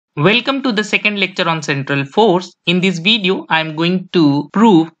Welcome to the second lecture on central force. In this video, I am going to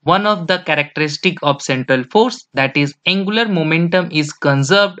prove one of the characteristic of central force, that is angular momentum is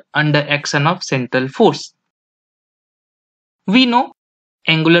conserved under action of central force. We know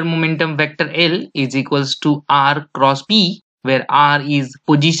angular momentum vector L is equals to R cross P, where R is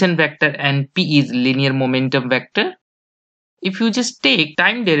position vector and P is linear momentum vector. If you just take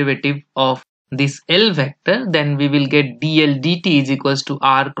time derivative of this L vector, then we will get dl dt is equals to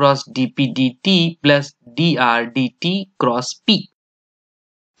r cross dp dt plus dr dt cross p.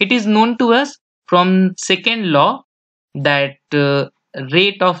 It is known to us from second law that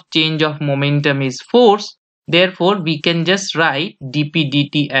rate of change of momentum is force. Therefore, we can just write dp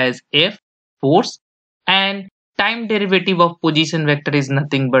dt as f, force, and time derivative of position vector is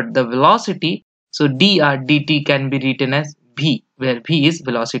nothing but the velocity. So dr dt can be written as v, where v is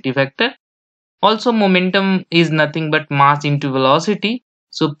velocity vector. Also, momentum is nothing but mass into velocity.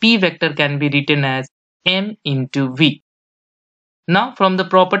 So p vector can be written as m into v. Now, from the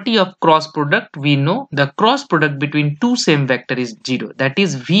property of cross product, we know the cross product between two same vector is 0. That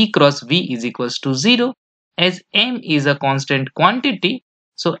is v cross v is equals to 0. As m is a constant quantity,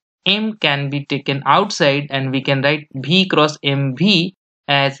 so m can be taken outside and we can write v cross mv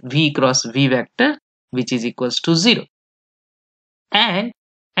as v cross v vector, which is equals to 0. And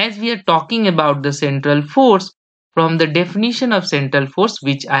as we are talking about the central force, from the definition of central force,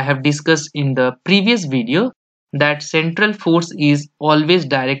 which I have discussed in the previous video, that central force is always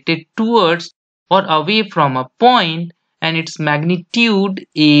directed towards or away from a point, and its magnitude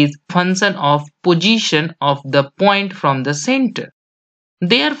is function of position of the point from the center.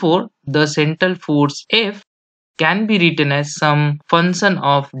 Therefore, the central force F can be written as some function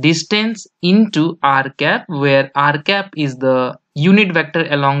of distance into r cap, where r cap is the unit vector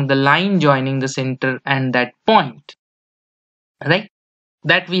along the line joining the center and that point, right?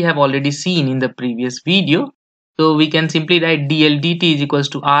 That we have already seen in the previous video. So we can simply write dl dt is equals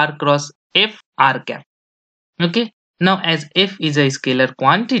to r cross f r cap. Okay, now as f is a scalar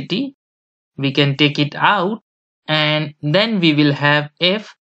quantity, we can take it out and then we will have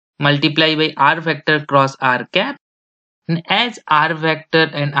f multiplied by r vector cross r cap. And as r vector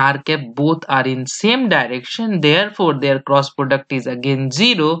and r cap both are in same direction, therefore their cross product is again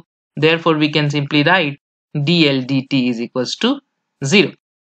 0. Therefore we can simply write dl dt is equals to 0.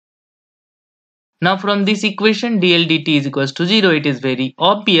 Now from this equation dl dt is equals to 0, it is very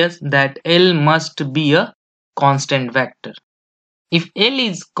obvious that L must be a constant vector. If L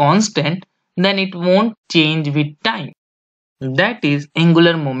is constant, then it won't change with time. That is,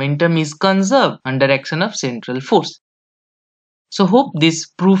 angular momentum is conserved under action of central force. So hope this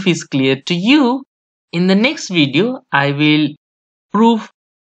proof is clear to you. In the next video, I will prove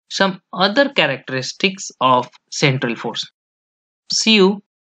some other characteristics of central force. See you.